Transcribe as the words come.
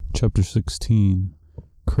Chapter 16.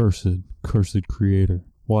 Cursed Creator.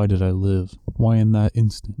 Why did I live? Why in that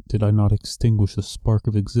instant did I not extinguish the spark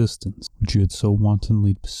of existence which you had so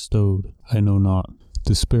wantonly bestowed? I know not.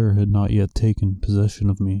 Despair had not yet taken possession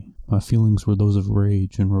of me. My feelings were those of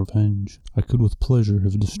rage and revenge. I could with pleasure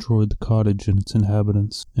have destroyed the cottage and its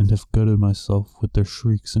inhabitants, and have gutted myself with their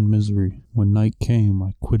shrieks and misery. When night came,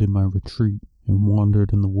 I quitted my retreat and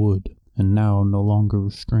wandered in the wood, and now, no longer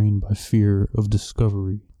restrained by fear of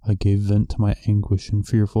discovery, I gave vent to my anguish in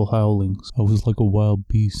fearful howlings. I was like a wild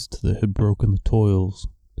beast that had broken the toils,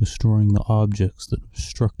 destroying the objects that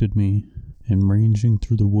obstructed me, and ranging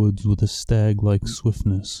through the woods with a stag-like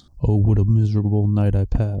swiftness. Oh, what a miserable night I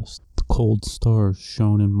passed! The cold stars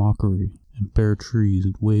shone in mockery, and bare trees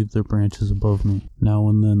waved their branches above me. Now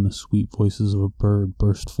and then the sweet voices of a bird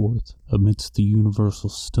burst forth. Amidst the universal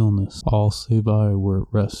stillness, all save I were at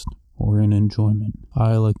rest, or in enjoyment.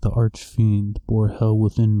 I, like the arch-fiend, bore hell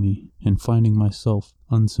within me, and finding myself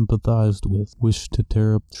unsympathized with, wished to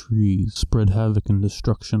tear up trees, spread havoc and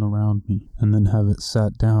destruction around me, and then have it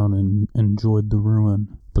sat down and enjoyed the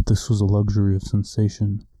ruin. But this was a luxury of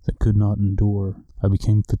sensation that could not endure. I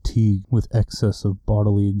became fatigued with excess of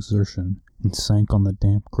bodily exertion, and sank on the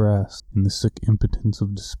damp grass in the sick impotence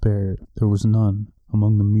of despair. There was none,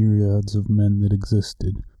 among the myriads of men that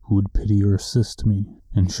existed, who would pity or assist me.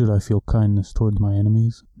 And should I feel kindness towards my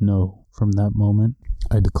enemies? No. From that moment,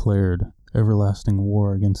 I declared everlasting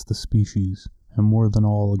war against the species, and more than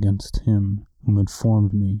all against him whom had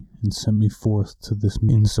formed me and sent me forth to this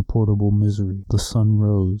insupportable misery. The sun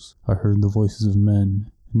rose. I heard the voices of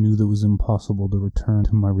men, and knew that it was impossible to return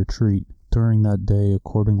to my retreat. During that day,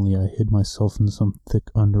 accordingly, I hid myself in some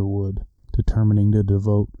thick underwood, determining to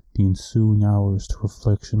devote the ensuing hours to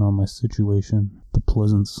reflection on my situation. The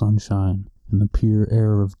pleasant sunshine and the pure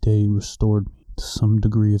air of day restored me to some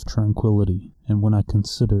degree of tranquillity, and when I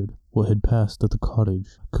considered what had passed at the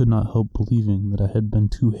cottage, I could not help believing that I had been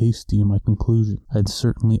too hasty in my conclusion. I had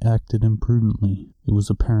certainly acted imprudently. It was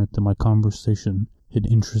apparent that my conversation had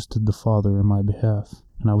interested the father in my behalf,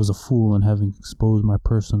 and I was a fool in having exposed my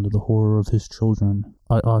person to the horror of his children.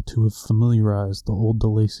 I ought to have familiarized the old De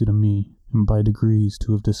Lacy to me, and by degrees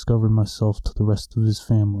to have discovered myself to the rest of his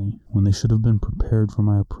family, when they should have been prepared for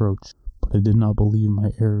my approach. But I did not believe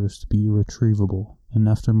my errors to be irretrievable, and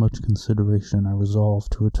after much consideration I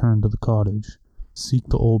resolved to return to the cottage, seek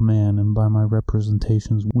the old man, and by my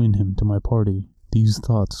representations win him to my party. These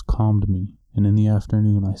thoughts calmed me, and in the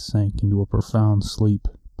afternoon I sank into a profound sleep.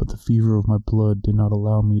 But the fever of my blood did not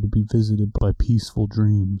allow me to be visited by peaceful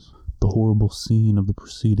dreams. The horrible scene of the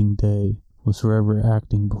preceding day was forever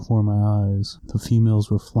acting before my eyes. The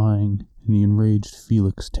females were flying, and the enraged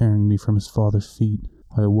Felix tearing me from his father's feet.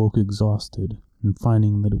 I awoke exhausted, and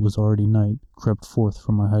finding that it was already night, crept forth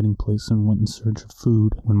from my hiding place and went in search of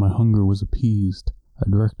food. When my hunger was appeased, I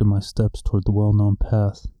directed my steps toward the well-known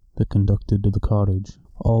path that conducted to the cottage.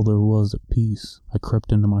 All there was at peace. I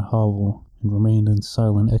crept into my hovel, and remained in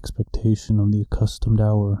silent expectation of the accustomed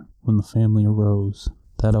hour when the family arose.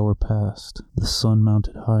 That hour passed. The sun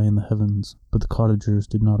mounted high in the heavens, but the cottagers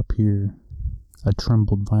did not appear. I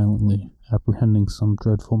trembled violently, apprehending some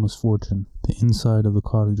dreadful misfortune. The inside of the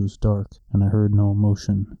cottage was dark, and I heard no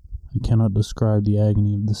emotion. I cannot describe the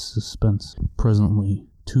agony of this suspense. Presently,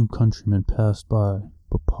 2 countrymen passed by,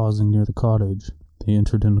 but pausing near the cottage, they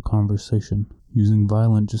entered into conversation, using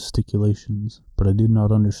violent gesticulations, but I did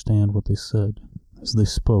not understand what they said. As they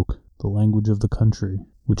spoke the language of the country,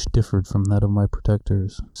 which differed from that of my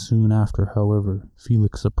protectors. Soon after, however,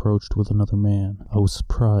 Felix approached with another man. I was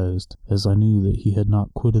surprised, as I knew that he had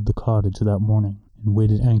not quitted the cottage that morning, and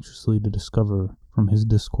waited anxiously to discover from his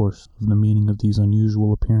discourse of the meaning of these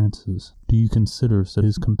unusual appearances. "Do you consider," said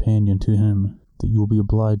his companion to him, "that you will be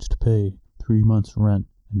obliged to pay 3 months' rent,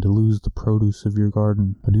 and to lose the produce of your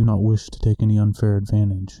garden? I do not wish to take any unfair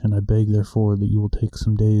advantage, and I beg therefore that you will take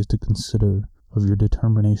some days to consider of your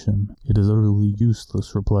determination." "It is utterly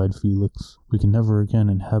useless," replied Felix. "We can never again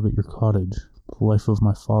inhabit your cottage. The life of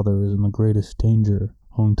my father is in the greatest danger,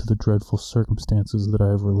 owing to the dreadful circumstances that I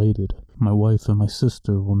have related. My wife and my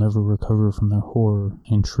sister will never recover from their horror.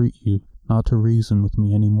 I entreat you not to reason with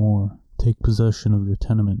me any more. Take possession of your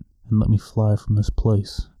tenement, and let me fly from this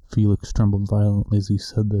place." Felix trembled violently as he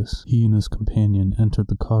said this. He and his companion entered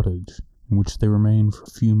the cottage, in which they remained for a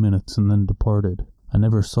few minutes and then departed. I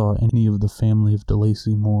never saw any of the family of De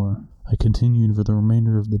Lacy more. I continued for the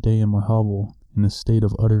remainder of the day in my hovel, in a state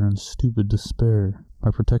of utter and stupid despair. My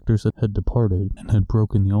protectors had departed, and had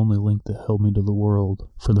broken the only link that held me to the world.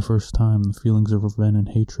 For the first time, the feelings of revenge and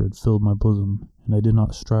hatred filled my bosom, and I did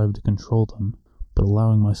not strive to control them, but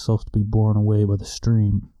allowing myself to be borne away by the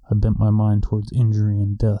stream, I bent my mind towards injury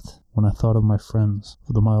and death when I thought of my friends,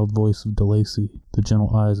 of the mild voice of DeLacy, the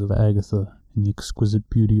gentle eyes of Agatha, and the exquisite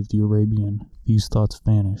beauty of the Arabian. These thoughts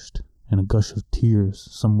vanished, and a gush of tears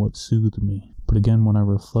somewhat soothed me. But again when I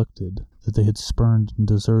reflected that they had spurned and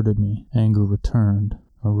deserted me, anger returned,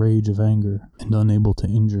 a rage of anger, and unable to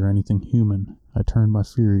injure anything human, I turned my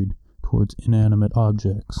fury towards inanimate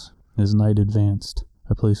objects. As night advanced,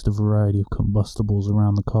 I placed a variety of combustibles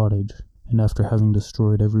around the cottage, and after having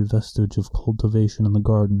destroyed every vestige of cultivation in the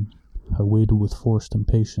garden, I waited with forced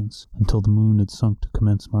impatience until the moon had sunk to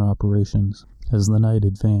commence my operations. As the night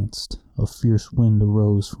advanced, a fierce wind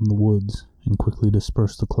arose from the woods and quickly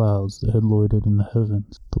dispersed the clouds that had loitered in the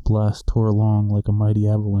heavens. The blast tore along like a mighty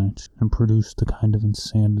avalanche and produced a kind of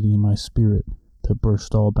insanity in my spirit that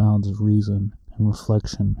burst all bounds of reason and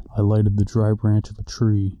reflection. I lighted the dry branch of a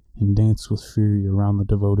tree and danced with fury around the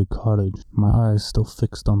devoted cottage, my eyes still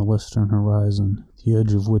fixed on the western horizon, the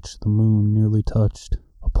edge of which the moon nearly touched.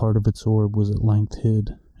 A part of its orb was at length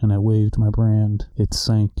hid, and I waved my brand. It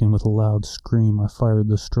sank, and with a loud scream I fired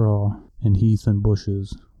the straw and heath and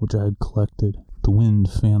bushes which I had collected. The wind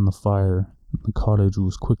fanned the fire, and the cottage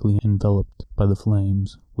was quickly enveloped by the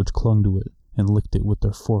flames, which clung to it and licked it with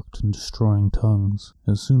their forked and destroying tongues.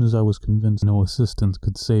 As soon as I was convinced no assistance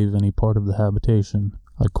could save any part of the habitation,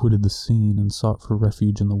 I quitted the scene and sought for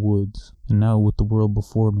refuge in the woods. And now, with the world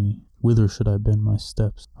before me, whither should I bend my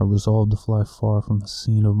steps? I resolved to fly far from the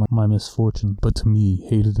scene of my misfortune, but to me,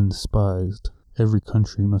 hated and despised, every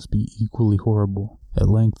country must be equally horrible. At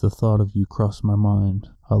length the thought of you crossed my mind.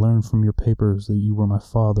 I learned from your papers that you were my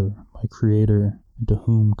father, my creator, and to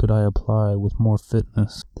whom could I apply with more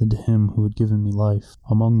fitness than to him who had given me life?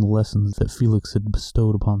 Among the lessons that Felix had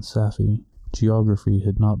bestowed upon Safie, geography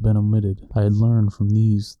had not been omitted. I had learned from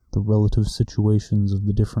these the relative situations of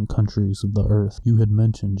the different countries of the earth. You had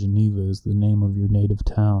mentioned Geneva as the name of your native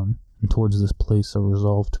town, and towards this place I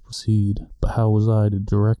resolved to proceed. But how was I to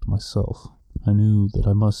direct myself? I knew that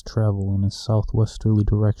I must travel in a southwesterly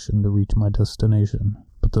direction to reach my destination,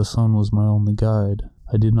 but the sun was my only guide.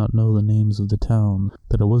 I did not know the names of the towns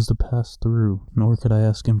that I was to pass through, nor could I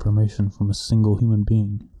ask information from a single human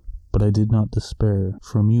being. But I did not despair.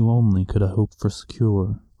 From you only could I hope for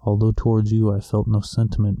succour, although towards you I felt no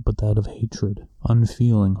sentiment but that of hatred.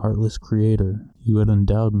 Unfeeling, heartless creator, you had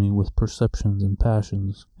endowed me with perceptions and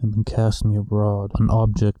passions, and then cast me abroad, an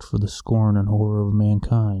object for the scorn and horror of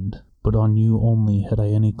mankind. But on you only had I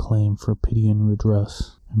any claim for pity and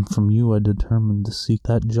redress, and from you I determined to seek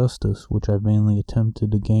that justice which I vainly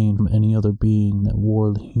attempted to gain from any other being that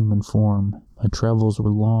wore the human form. My travels were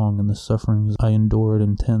long, and the sufferings I endured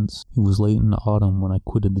intense. It was late in the autumn when I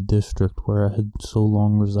quitted the district where I had so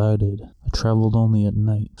long resided. I traveled only at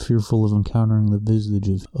night, fearful of encountering the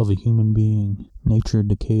visage of a human being. Nature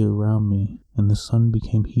decayed around me, and the sun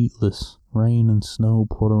became heatless. Rain and snow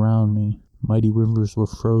poured around me. Mighty rivers were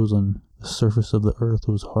frozen. The surface of the earth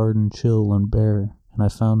was hard and chill and bare, and I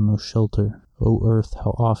found no shelter. O earth,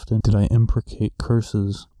 how often did I imprecate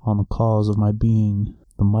curses on the cause of my being!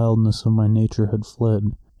 The mildness of my nature had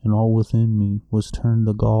fled, and all within me was turned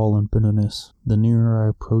to gall and bitterness. The nearer I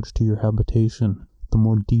approached to your habitation, the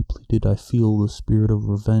more deeply did I feel the spirit of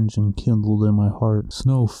revenge enkindled in my heart.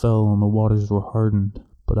 Snow fell and the waters were hardened,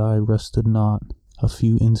 but I rested not. A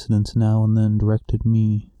few incidents now and then directed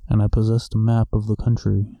me, and I possessed a map of the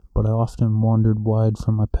country, but I often wandered wide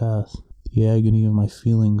from my path. The agony of my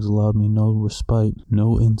feelings allowed me no respite.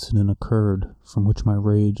 No incident occurred from which my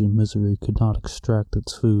rage and misery could not extract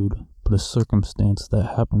its food, but a circumstance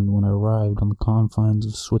that happened when I arrived on the confines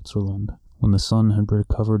of Switzerland, when the sun had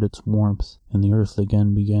recovered its warmth, and the earth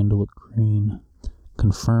again began to look green,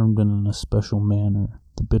 confirmed in an especial manner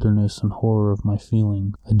the bitterness and horror of my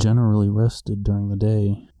feeling. I generally rested during the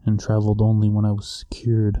day, and traveled only when I was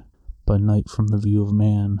secured by night from the view of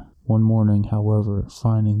man. One morning, however,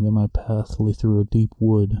 finding that my path lay through a deep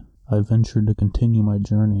wood, I ventured to continue my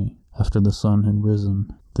journey after the sun had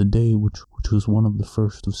risen. The day, which was one of the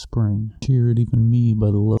first of spring, cheered even me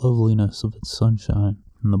by the loveliness of its sunshine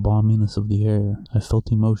and the balminess of the air. I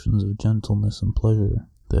felt emotions of gentleness and pleasure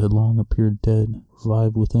that had long appeared dead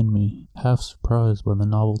revive within me. Half surprised by the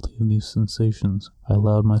novelty of these sensations, I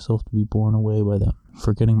allowed myself to be borne away by them.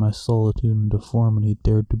 Forgetting my solitude and deformity,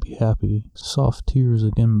 dared to be happy. Soft tears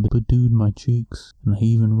again bedewed my cheeks, and I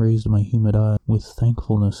even raised my humid eye with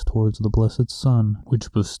thankfulness towards the blessed sun,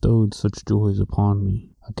 which bestowed such joys upon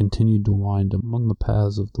me. I continued to wind among the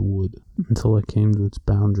paths of the wood, until I came to its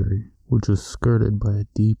boundary, which was skirted by a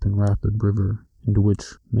deep and rapid river, into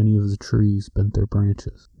which many of the trees bent their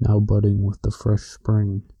branches. Now budding with the fresh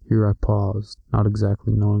spring, Here I paused, not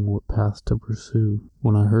exactly knowing what path to pursue,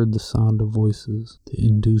 when I heard the sound of voices that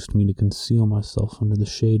induced me to conceal myself under the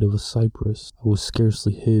shade of a cypress. I was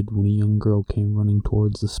scarcely hid when a young girl came running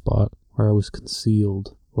towards the spot where I was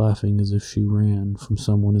concealed, laughing as if she ran from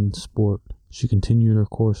someone in sport. She continued her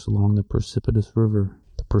course along the precipitous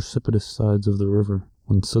sides of the river,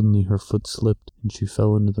 when suddenly her foot slipped and she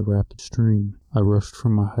fell into the rapid stream. I rushed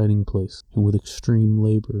from my hiding place, and with extreme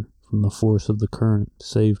labor, from the force of the current,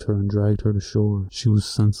 saved her and dragged her to shore. She was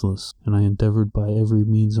senseless, and I endeavored by every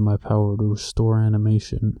means in my power to restore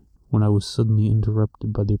animation, when I was suddenly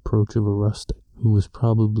interrupted by the approach of a rustic, who was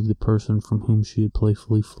probably the person from whom she had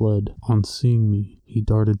playfully fled. On seeing me, he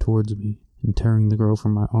darted towards me, and tearing the girl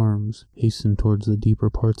from my arms, hastened towards the deeper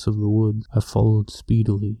parts of the woods. I followed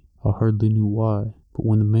speedily. I hardly knew why, but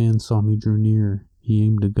when the man saw me draw near, he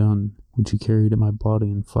aimed a gun, which he carried at my body,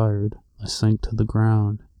 and fired. I sank to the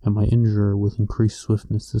ground, and my injurer with increased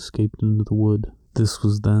swiftness escaped into the wood. This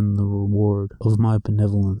was then the reward of my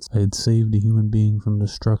benevolence. I had saved a human being from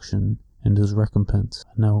destruction, and as recompense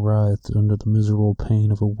I now writhed under the miserable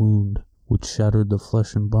pain of a wound which shattered the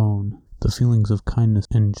flesh and bone. The feelings of kindness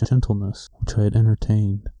and gentleness which I had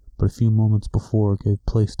entertained but a few moments before gave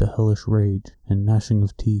place to hellish rage, and gnashing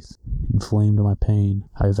of teeth inflamed my pain.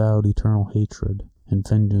 I vowed eternal hatred and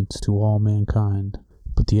vengeance to all mankind.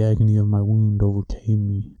 But the agony of my wound overcame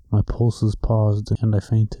me. My pulses paused, and I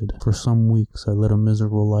fainted. For some weeks I led a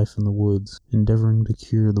miserable life in the woods, endeavoring to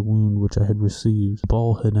cure the wound which I had received. A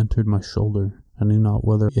ball had entered my shoulder. I knew not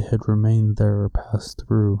whether it had remained there or passed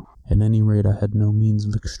through. At any rate, I had no means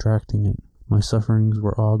of extracting it. My sufferings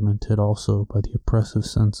were augmented also by the oppressive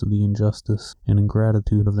sense of the injustice and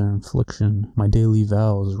ingratitude of their infliction. My daily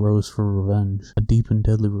vows rose for revenge, a deep and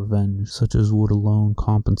deadly revenge, such as would alone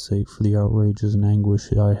compensate for the outrages and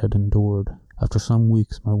anguish I had endured. After some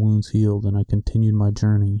weeks my wounds healed, and I continued my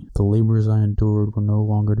journey. The labors I endured were no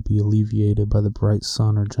longer to be alleviated by the bright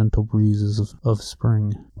sun or gentle breezes of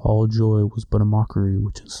spring. All joy was but a mockery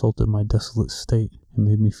which insulted my desolate state. It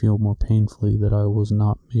made me feel more painfully that I was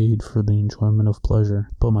not made for the enjoyment of pleasure.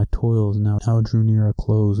 But my toils now drew near a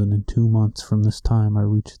close, and in 2 months from this time I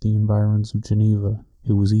reached the environs of Geneva.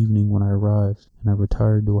 It was evening when I arrived, and I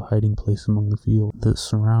retired to a hiding place among the fields that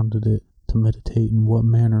surrounded it, to meditate in what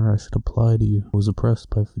manner I should apply to you. I was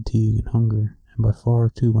oppressed by fatigue and hunger, and by far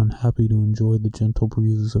too unhappy to enjoy the gentle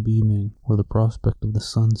breezes of evening, or the prospect of the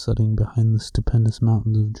sun setting behind the stupendous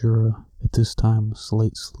mountains of Jura. At this time a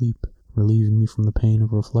slight sleep relieved me from the pain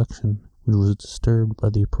of reflection, which was disturbed by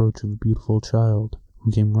the approach of a beautiful child,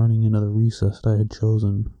 who came running into the recess I had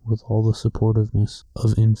chosen with all the supportiveness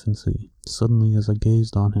of infancy. Suddenly, as I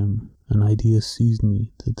gazed on him, an idea seized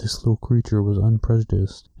me that this little creature was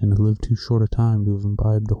unprejudiced, and had lived too short a time to have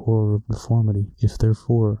imbibed the horror of deformity. If,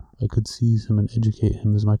 therefore, I could seize him and educate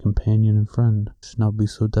him as my companion and friend, I should not be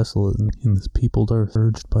so desolate in this peopled earth.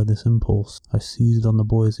 Urged by this impulse, I seized on the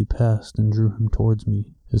boy as he passed, and drew him towards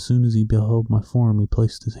me. As soon as he beheld my form, he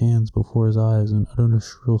placed his hands before his eyes and uttered a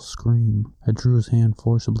shrill scream. I drew his hand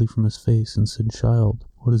forcibly from his face and said, "Child,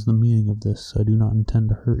 what is the meaning of this? I do not intend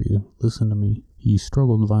to hurt you. Listen to me." He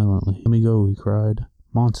struggled violently. "Let me go," he cried.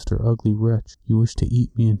 "Monster, ugly wretch, you wish to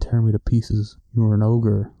eat me and tear me to pieces. You are an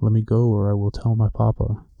ogre. Let me go, or I will tell my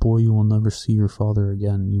papa. Boy, you will never see your father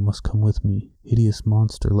again. You must come with me. Hideous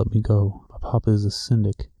monster, let me go. My papa is a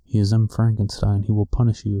syndic. He is Frankenstein. He will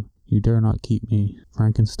punish you. You dare not keep me.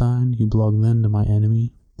 Frankenstein, you belong then to my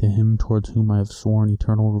enemy, to him towards whom I have sworn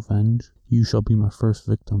eternal revenge. You shall be my first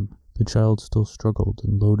victim." The child still struggled,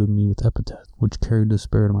 and loaded me with epithets which carried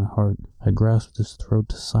despair to my heart. I grasped his throat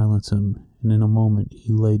to silence him, and in a moment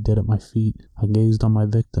he lay dead at my feet. I gazed on my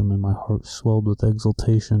victim, and my heart swelled with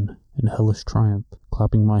exultation and hellish triumph.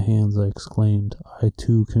 Clapping my hands, I exclaimed, "I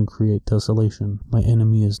too can create desolation. My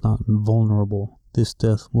enemy is not invulnerable. This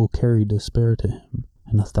death will carry despair to him,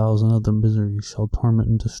 and 1,000 other miseries shall torment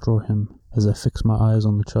and destroy him." As I fixed my eyes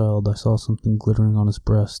on the child, I saw something glittering on his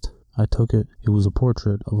breast. I took it. It was a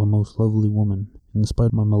portrait of a most lovely woman. In spite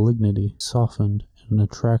of my malignity, it softened and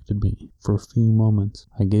attracted me. For a few moments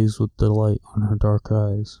I gazed with delight on her dark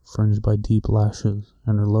eyes, fringed by deep lashes,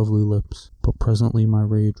 and her lovely lips. But presently my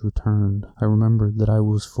rage returned. I remembered that I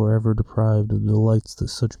was forever deprived of the delights that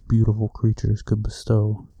such beautiful creatures could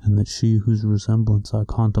bestow, and that she whose resemblance I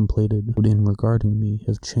contemplated would in regarding me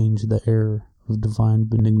have changed the air of divine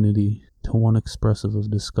benignity to one expressive of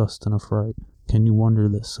disgust and affright. Can you wonder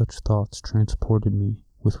that such thoughts transported me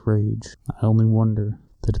with rage? I only wonder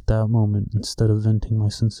that at that moment, instead of venting my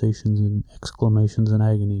sensations in exclamations and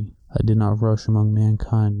agony, I did not rush among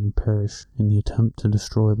mankind and perish in the attempt to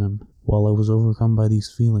destroy them. While I was overcome by these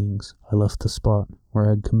feelings, I left the spot where I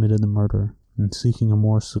had committed the murder, and seeking a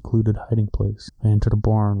more secluded hiding place, I entered a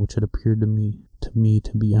barn which had appeared to me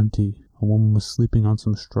to be empty. A woman was sleeping on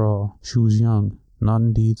some straw. She was young, not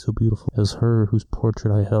indeed so beautiful as her whose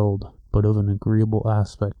portrait I held, but of an agreeable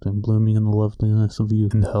aspect and blooming in the loveliness of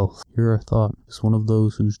youth and health. Here I thought, is one of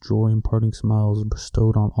those whose joy and parting smiles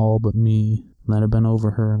bestowed on all but me. And then I bent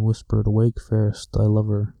over her and whispered, "Awake, fairest, thy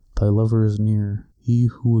lover is near. He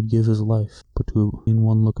who would give his life, but to in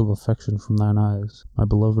one look of affection from thine eyes. My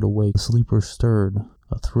beloved, awake." The sleeper stirred.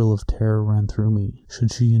 A thrill of terror ran through me.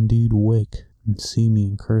 Should she indeed awake, and see me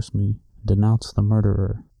and curse me, and denounce the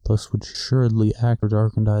murderer? Thus would she assuredly act, her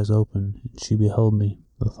darkened eyes open, and she beheld me.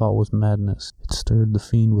 The thought was madness. It stirred the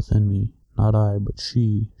fiend within me. Not I, but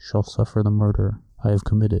she, shall suffer the murder I have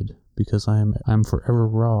committed, because I am forever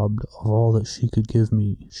robbed of all that she could give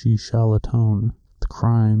me. She shall atone. The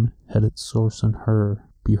crime had its source in her.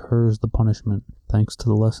 Be hers the punishment. Thanks to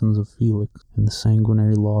the lessons of Felix and the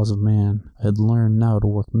sanguinary laws of man, I had learned now to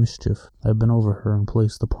work mischief. I had bent over her and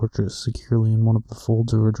placed the portrait securely in one of the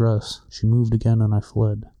folds of her dress. She moved again and I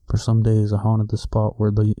fled. For some days I haunted the spot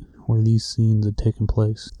where these scenes had taken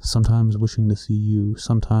place, sometimes wishing to see you,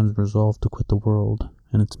 sometimes resolved to quit the world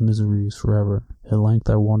and its miseries forever. At length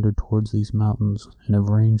I wandered towards these mountains, and have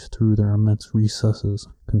ranged through their immense recesses,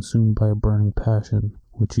 consumed by a burning passion,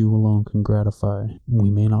 which you alone can gratify. We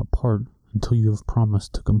may not part until you have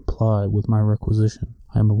promised to comply with my requisition.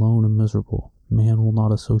 I am alone and miserable. Man will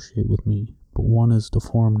not associate with me, but one as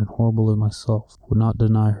deformed and horrible as myself would not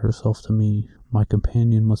deny herself to me. My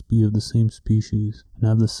companion must be of the same species, and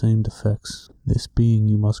have the same defects. This being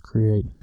you must create.